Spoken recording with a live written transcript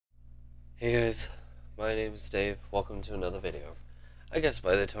Hey guys, my name is Dave. Welcome to another video. I guess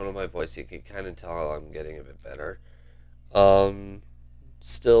by the tone of my voice you can kind of tell I'm getting a bit better.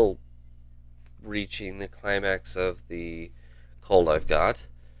 Still reaching the climax of the cold I've got.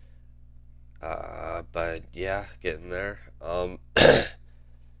 But yeah, getting there. I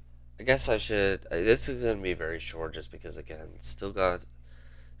guess I should. This is gonna be very short, just because again, still got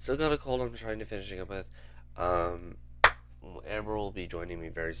a cold I'm trying to finishing up with. Um, Amber will be joining me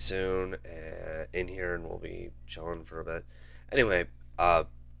very soon in here, and we'll be chilling for a bit. Anyway,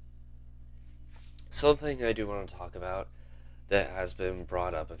 something I do want to talk about that has been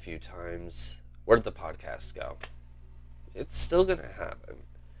brought up a few times. Where'd the podcast go? It's still gonna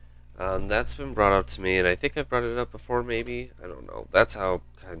happen. That's been brought up to me, and I think I've brought it up before, maybe. I don't know. That's how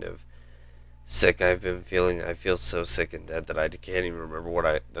kind of sick I've been feeling. I feel so sick and dead that I can't even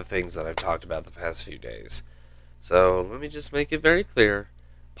remember the things that I've talked about the past few days. So let me just make it very clear.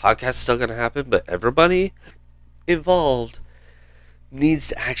 Podcast's still gonna happen, but everybody involved needs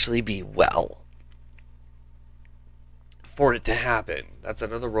to actually be well for it to happen. That's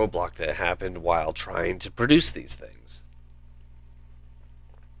another roadblock that happened while trying to produce these things.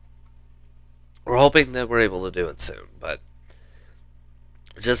 We're hoping that we're able to do it soon, but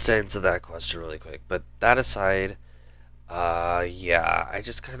just to answer that question really quick. But that aside, yeah, I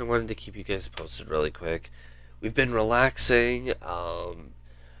just kind of wanted to keep you guys posted really quick. We've been relaxing,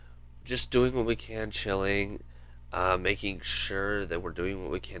 just doing what we can, chilling, making sure that we're doing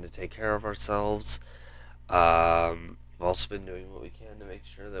what we can to take care of ourselves. We've also been doing what we can to make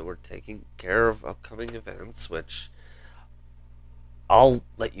sure that we're taking care of upcoming events, which I'll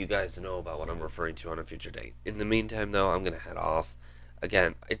let you guys know about what I'm referring to on a future date. In the meantime, though, I'm going to head off.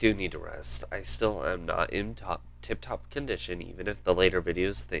 Again, I do need to rest. I still am not in tip-top condition, even if the later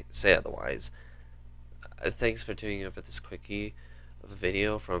videos say otherwise. Thanks for tuning in for this quickie of a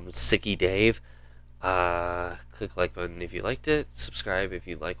video from Sicky Dave. Click like button if you liked it. Subscribe if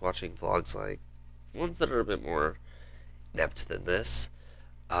you like watching vlogs like ones that are a bit more inept than this.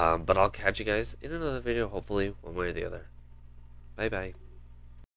 But I'll catch you guys in another video, hopefully, one way or the other. Bye-bye.